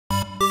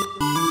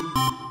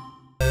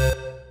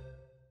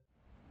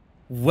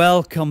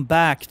Welcome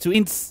back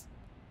to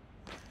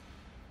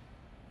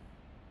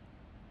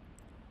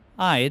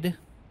I'd.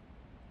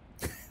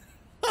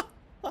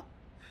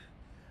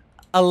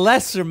 A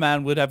lesser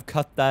man would have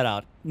cut that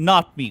out,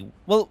 not me.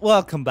 Well,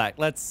 welcome back.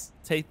 Let's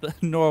take the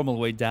normal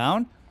way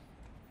down.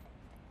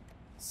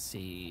 Let's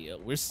see,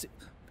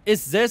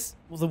 is this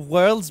the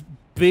world's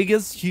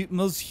biggest,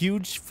 most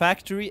huge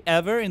factory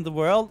ever in the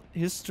world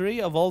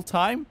history of all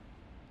time?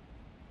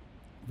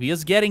 We are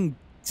just getting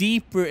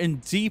deeper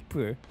and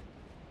deeper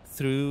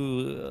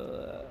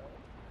through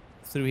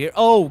here.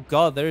 Oh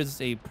God, there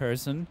is a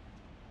person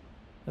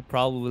that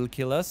probably will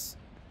kill us,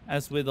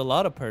 as with a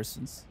lot of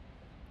persons.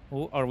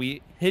 Oh, are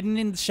we hidden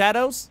in the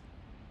shadows?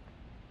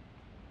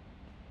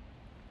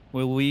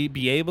 Will we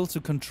be able to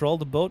control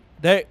the boat?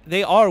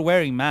 They are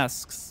wearing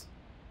masks.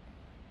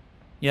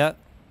 Yeah,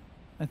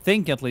 I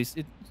think at least.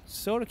 It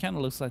sort of kind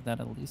of looks like that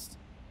at least.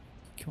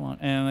 Come on,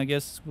 and I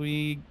guess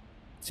we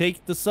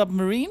take the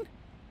submarine?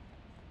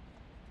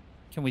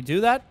 Can we do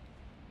that?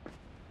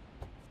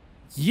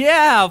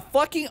 Yeah,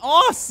 fucking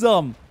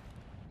awesome!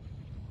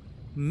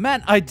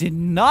 Man, I did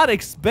not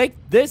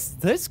expect this.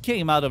 This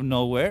came out of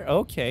nowhere.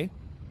 Okay.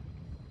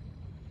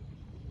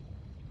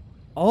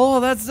 Oh,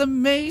 that's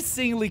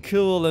amazingly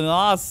cool and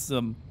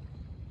awesome.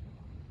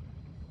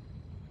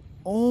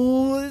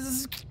 Oh,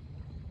 this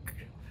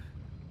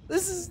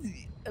is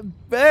a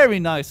very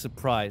nice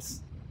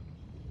surprise.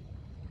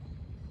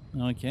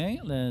 Okay,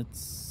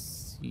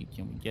 let's see.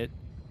 Can we get...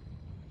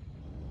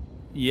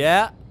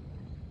 Yeah.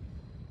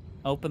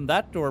 Open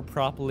that door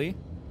properly.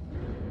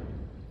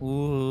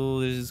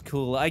 Ooh, this is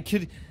cool. I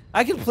could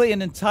play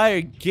an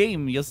entire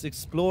game just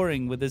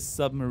exploring with this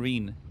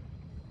submarine.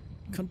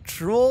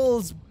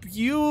 Controls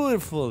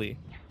beautifully.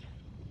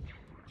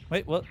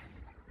 Wait, what?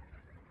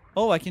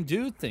 Oh, I can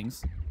do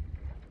things.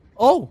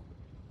 Oh!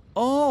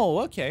 Oh,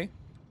 okay.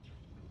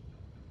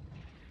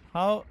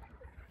 How?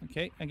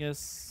 Okay, I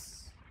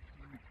guess...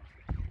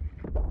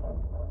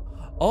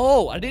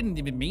 Oh, I didn't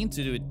even mean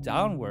to do it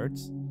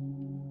downwards.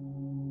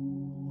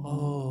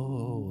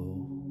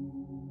 Oh.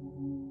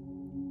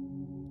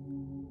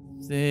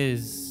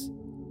 This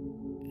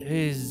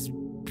is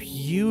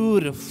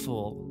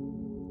beautiful.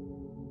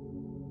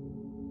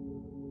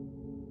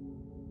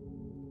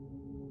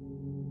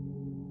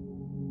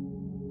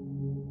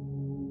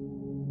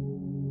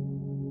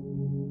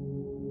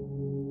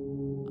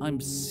 I'm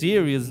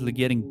seriously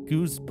getting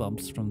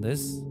goosebumps from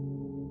this.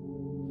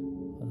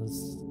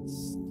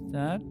 What's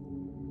that?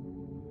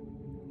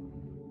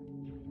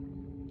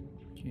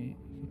 Okay.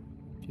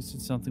 Guess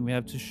it's something we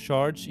have to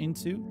charge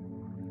into.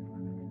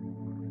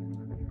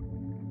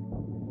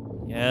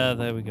 Yeah,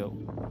 there we go.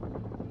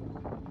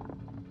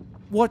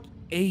 What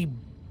a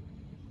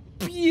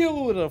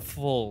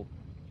beautiful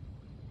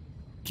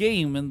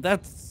game, and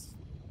that's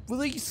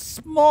really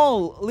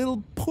small,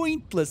 little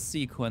pointless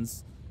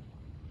sequence.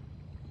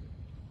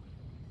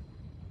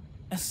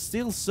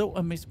 Still so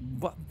amazing.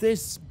 But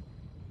this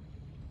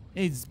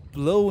is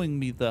blowing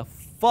me the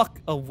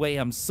fuck away.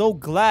 I'm so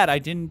glad I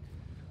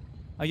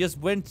just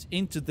went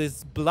into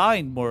this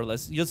blind, more or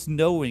less, just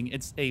knowing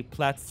it's a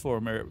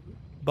platformer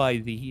by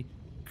the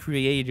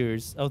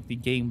creators of the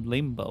game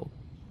Limbo.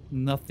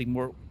 Nothing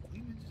more.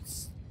 It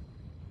just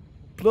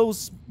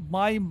blows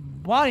my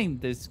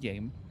mind, this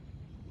game.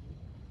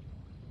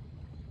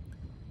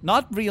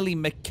 Not really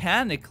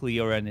mechanically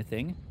or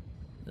anything.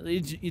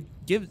 It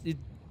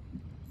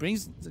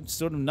brings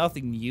sort of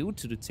nothing new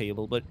to the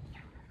table, but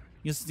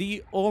just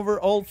the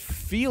overall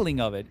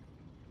feeling of it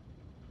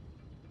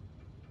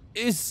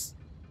is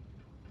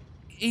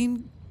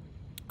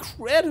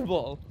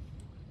incredible.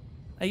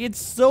 Like,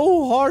 it's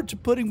so hard to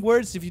put in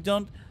words if you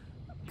don't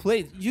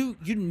play. You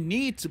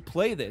need to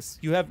play this.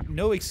 You have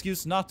no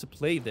excuse not to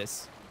play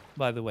this,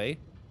 by the way.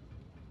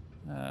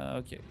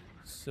 Okay,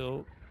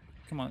 so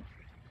come on.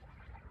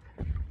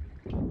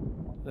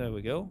 There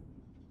we go.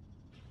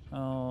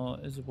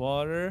 Is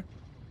water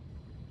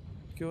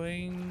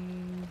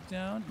going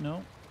down?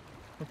 No.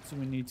 What do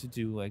we need to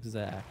do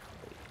exactly?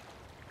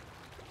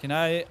 Can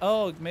I...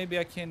 Oh, maybe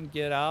I can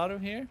get out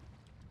of here?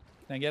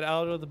 Can I get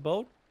out of the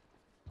boat?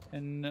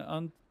 And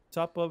on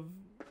top of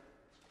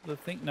the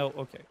thing? No,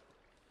 okay.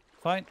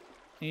 Fine.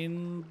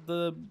 In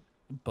the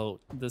boat.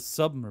 The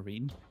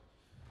submarine.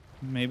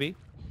 Maybe.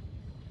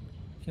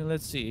 Okay,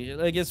 let's see.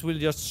 I guess we'll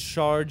just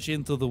charge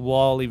into the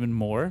wall even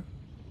more.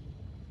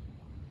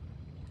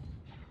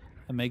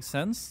 That makes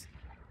sense.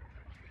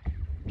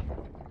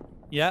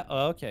 Yeah,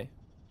 okay.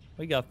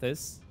 We got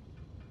this.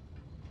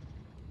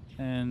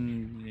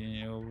 And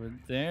over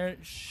there.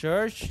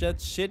 Search that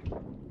shit.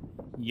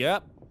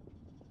 Yep.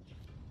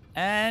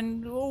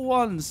 And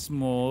once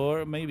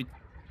more. Maybe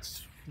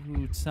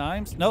 2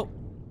 times. Nope.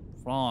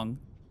 Wrong.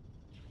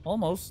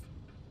 Almost.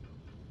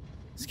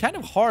 It's kind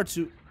of hard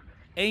to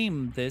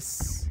aim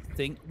this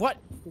thing. What?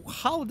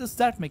 How does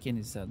that make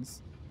any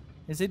sense?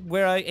 Is it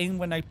where I aim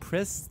when I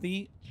press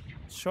the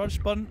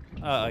charge button?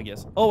 I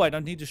guess. Oh, I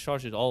don't need to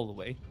charge it all the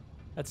way.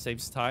 That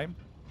saves time.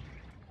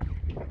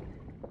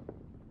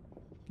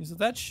 Okay, so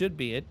that should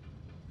be it.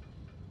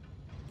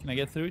 Can I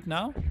get through it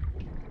now?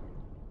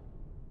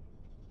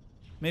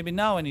 Maybe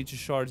now I need to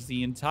charge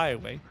the entire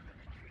way.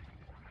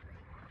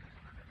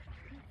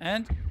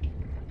 And...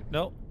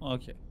 no?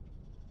 Okay.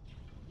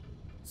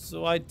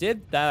 So I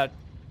did that.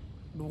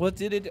 What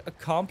did it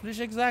accomplish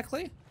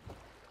exactly?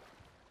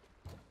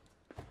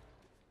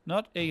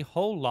 Not a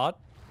whole lot.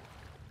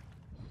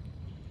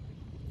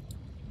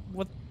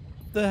 What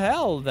the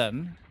hell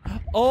then?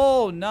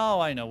 Oh, now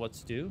I know what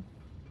to do.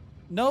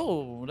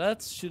 No,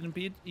 that shouldn't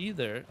be it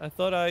either. I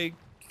thought I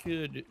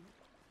could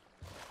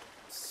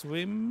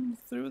swim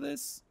through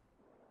this.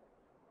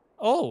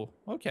 Oh,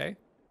 okay.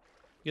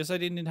 Guess I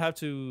didn't have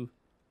to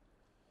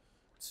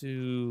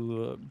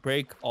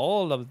break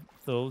all of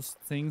those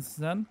things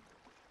then.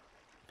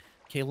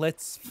 Okay,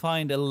 let's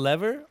find a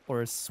lever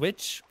or a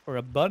switch or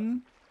a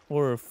button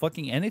or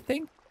fucking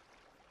anything.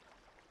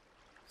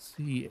 Let's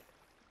see.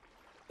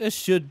 There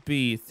should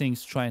be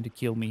things trying to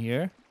kill me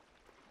here.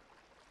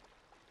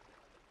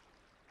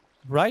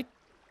 Right?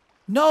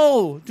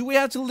 No! Do we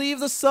have to leave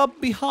the sub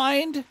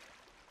behind?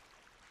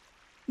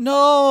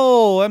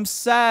 No! I'm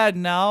sad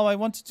now. I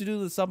wanted to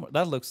do the sub.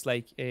 That looks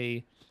like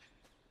a...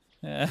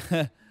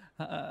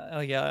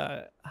 like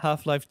a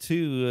Half-Life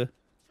 2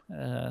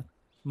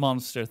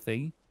 monster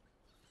thing.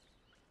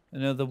 You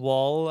know, the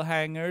wall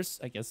hangers.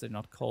 I guess they're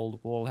not called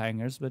wall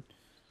hangers, but...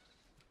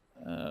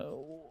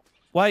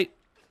 why?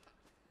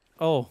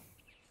 Oh.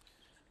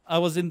 I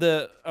was in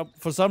the...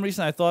 for some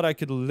reason, I thought I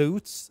could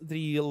loot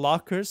the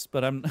lockers,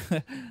 but I'm...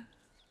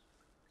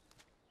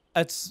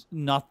 That's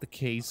not the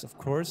case, of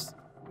course.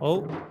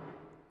 Oh.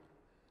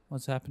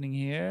 What's happening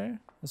here?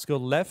 Let's go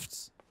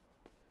left.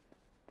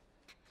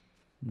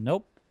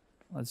 Nope.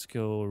 Let's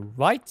go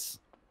right.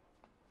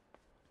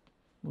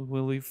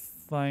 Will we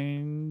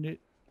find it?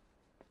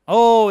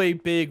 Oh, a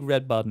big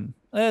red button.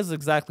 That's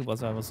exactly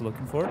what I was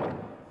looking for.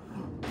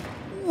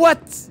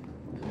 What?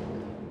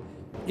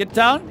 Get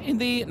down in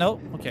the...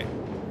 no? Okay.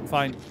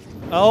 Fine.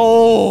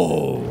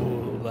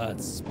 Oh,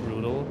 that's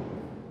brutal.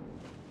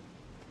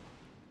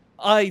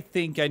 I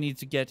think I need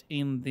to get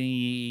in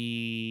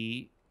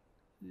the...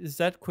 Is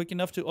that quick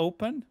enough to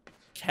open?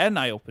 Can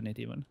I open it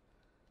even?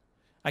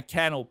 I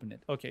can open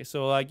it. Okay,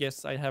 so I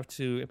guess I have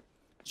to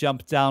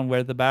jump down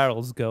where the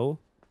barrels go.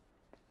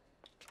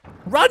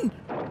 Run!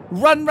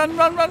 Run, run,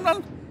 run, run,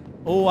 run!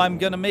 Oh, I'm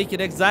gonna make it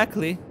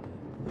exactly.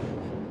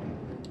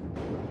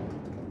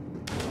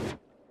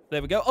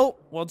 There we go. Oh,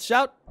 watch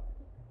out.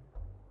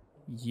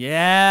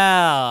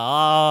 Yeah,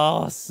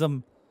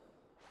 awesome.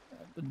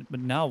 But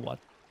now what,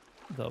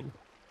 though?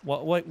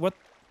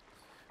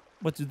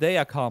 What do they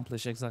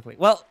accomplish exactly?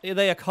 Well,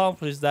 they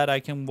accomplish that I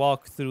can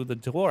walk through the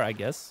door, I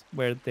guess,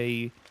 where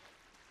they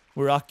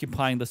were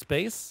occupying the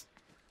space.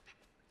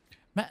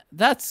 Man,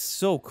 that's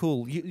so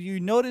cool.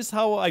 You notice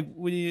how I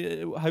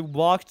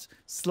walked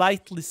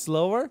slightly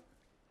slower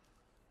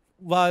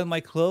while my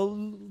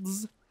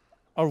clothes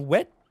are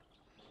wet?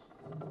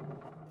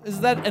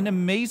 Is that an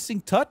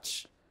amazing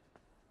touch?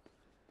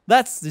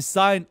 That's the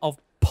sign of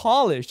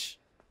polish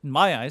in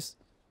my eyes.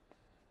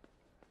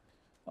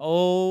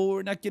 Oh,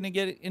 we're not gonna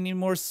get any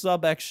more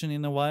sub action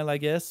in a while, I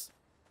guess.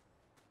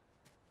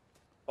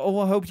 Oh,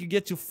 I hope you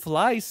get to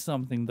fly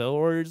something though,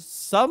 or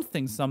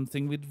something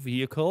with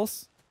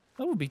vehicles.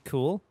 That would be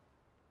cool.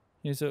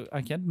 Okay, so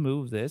I can't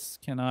move this.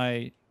 Can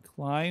I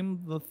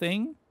climb the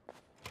thing?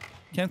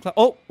 Can't climb.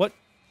 Oh, what?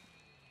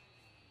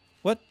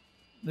 What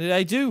did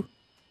I do?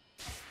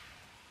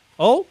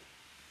 Oh?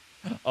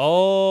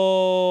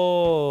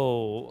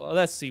 Oh,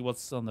 let's see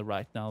what's on the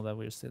right now that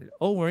we're sitting.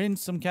 Oh, we're in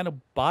some kind of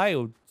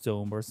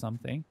biodome or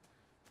something.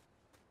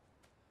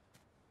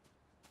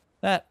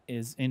 That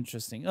is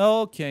interesting.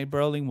 Okay,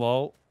 Berlin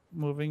Wall.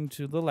 Moving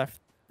to the left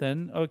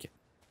then. Okay.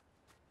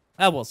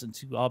 That wasn't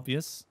too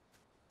obvious.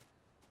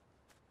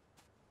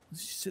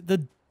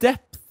 The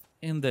depth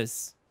in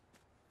this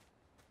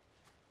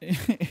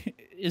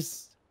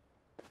is...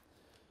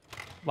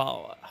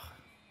 wow.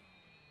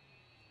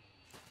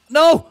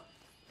 No!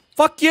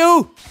 Fuck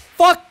you!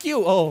 Fuck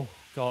you! Oh,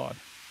 God.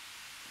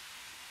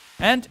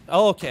 And,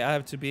 oh, okay, I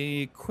have to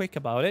be quick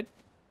about it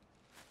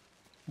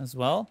as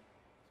well.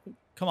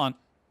 Come on.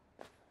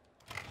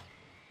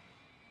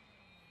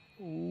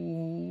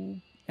 Ooh.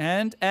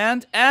 And.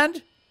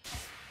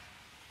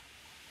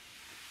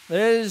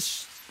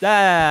 There's...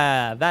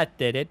 that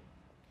did it.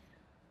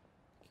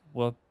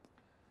 What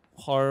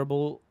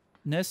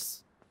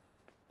horribleness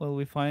will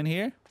we find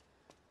here?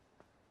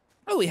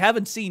 Oh, we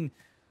haven't seen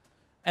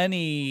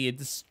any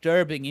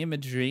disturbing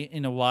imagery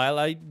in a while.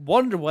 I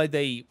wonder why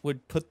they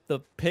would put the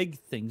pig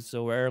thing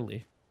so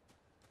early.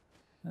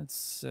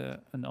 That's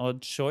an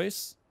odd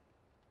choice.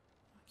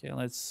 Okay,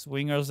 let's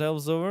swing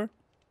ourselves over.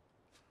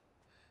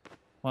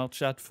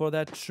 Watch out for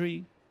that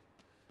tree.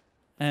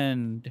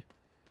 And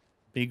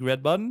big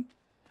red button.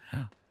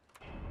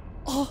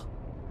 Oh,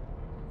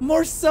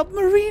 more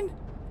submarine.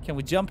 Can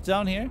we jump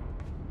down here?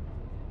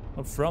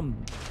 Or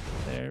from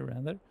there,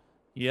 rather.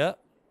 Yeah.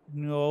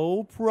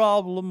 No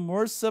problem.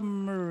 More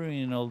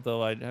submarine,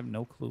 although I have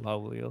no clue how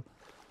we'll...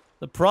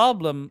 The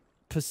problem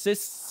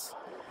persists.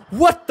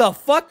 What the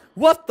fuck?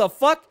 What the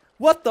fuck?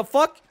 What the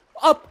fuck?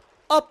 Up!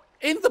 Up!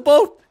 In the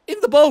boat! In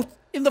the boat!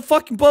 In the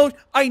fucking boat.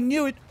 I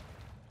knew it.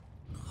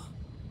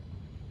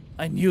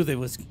 I knew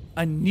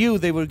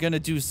they were gonna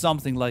do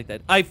something like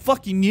that. I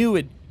fucking knew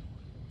it.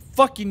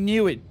 Fucking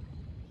knew it.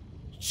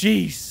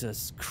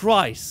 Jesus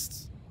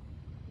Christ.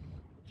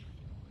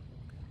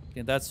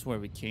 Okay, that's where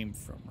we came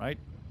from, right?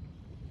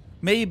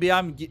 Maybe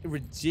I'm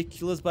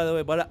ridiculous, by the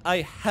way, but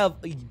I have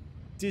a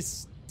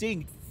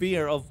distinct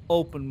fear of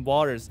open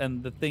waters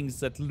and the things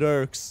that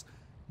lurks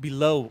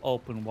below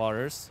open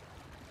waters.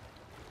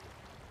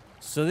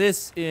 So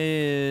this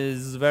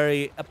is a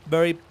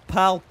very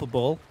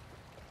palpable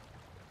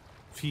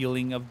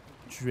feeling of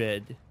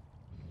dread.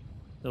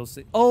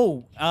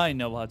 Oh, I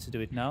know how to do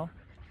it now.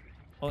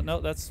 Oh no,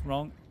 that's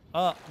wrong.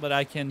 But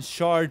I can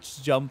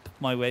charge jump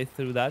my way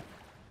through that.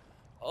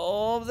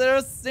 Oh, there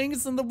are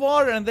things in the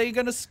water and they're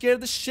gonna scare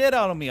the shit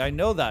out of me. I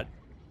know that.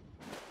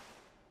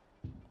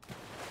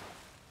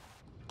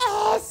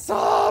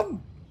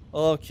 Awesome!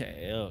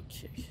 Okay.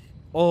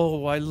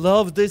 Oh, I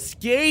love this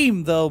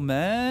game though,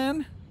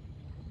 man.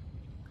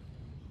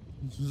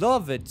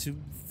 Love it to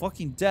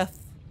fucking death.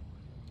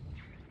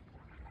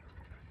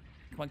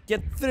 Come on,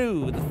 get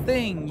through the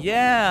thing.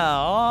 Yeah.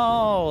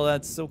 Oh,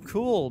 that's so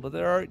cool. But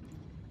there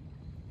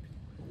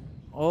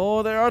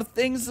are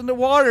things in the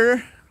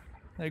water.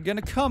 They're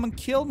gonna come and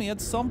kill me at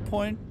some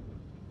point.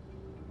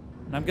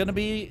 And I'm gonna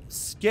be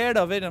scared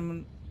of it.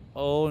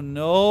 Oh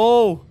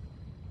no.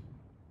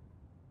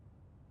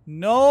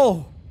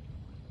 No.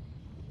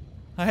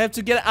 I have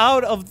to get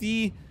out of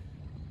the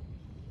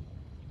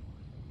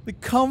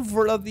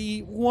comfort of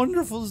the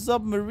wonderful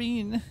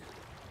submarine.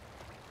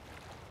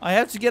 I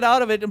have to get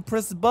out of it and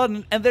press the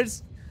button, and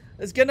there's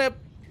gonna...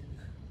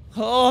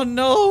 Oh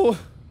no!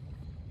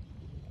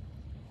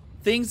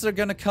 Things are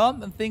gonna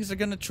come, and things are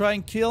gonna try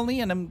and kill me,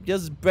 and I'm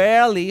just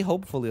barely,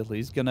 hopefully at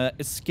least, gonna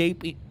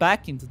escape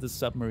back into the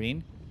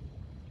submarine.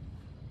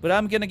 But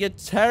I'm gonna get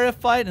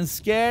terrified and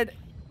scared.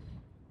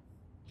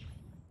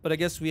 But I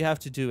guess we have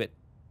to do it.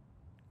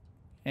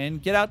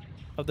 And get out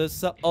of the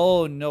sub...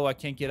 Oh no, I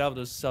can't get out of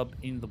the sub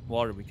in the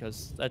water,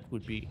 because that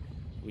would be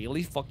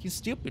really fucking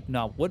stupid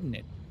now, wouldn't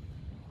it?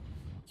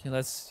 Okay,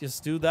 let's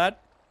just do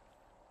that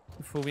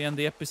before we end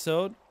the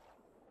episode.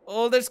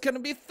 Oh, there's gonna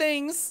be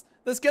things.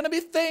 There's gonna be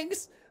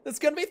things. There's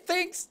gonna be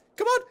things.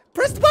 Come on,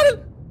 press the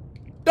button.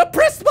 No,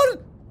 press the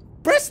button.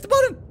 Press the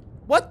button.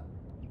 What?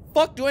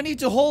 Fuck, do I need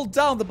to hold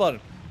down the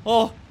button?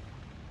 Oh,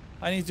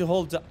 I need to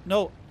hold down.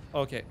 No.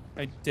 Okay,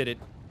 I did it.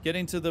 Get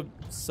into the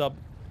sub.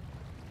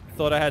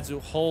 Thought I had to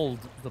hold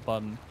the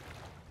button.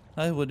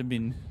 That would have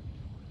been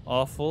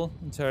awful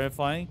and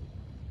terrifying.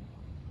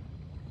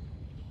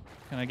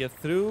 Can I get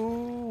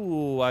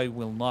through? I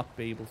will not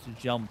be able to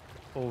jump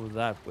over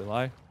that, will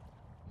I?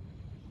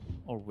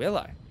 Or will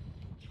I?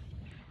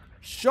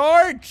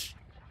 Charge!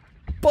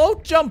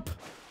 Boat jump!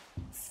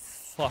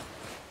 Fuck.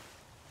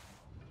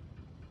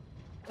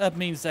 That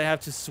means I have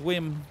to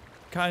swim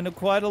kind of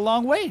quite a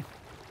long way.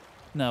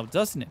 Now,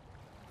 doesn't it?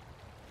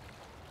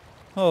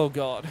 Oh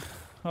god.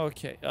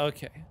 Okay.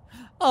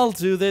 I'll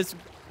do this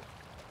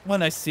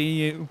when I see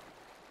you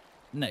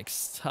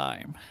next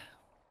time.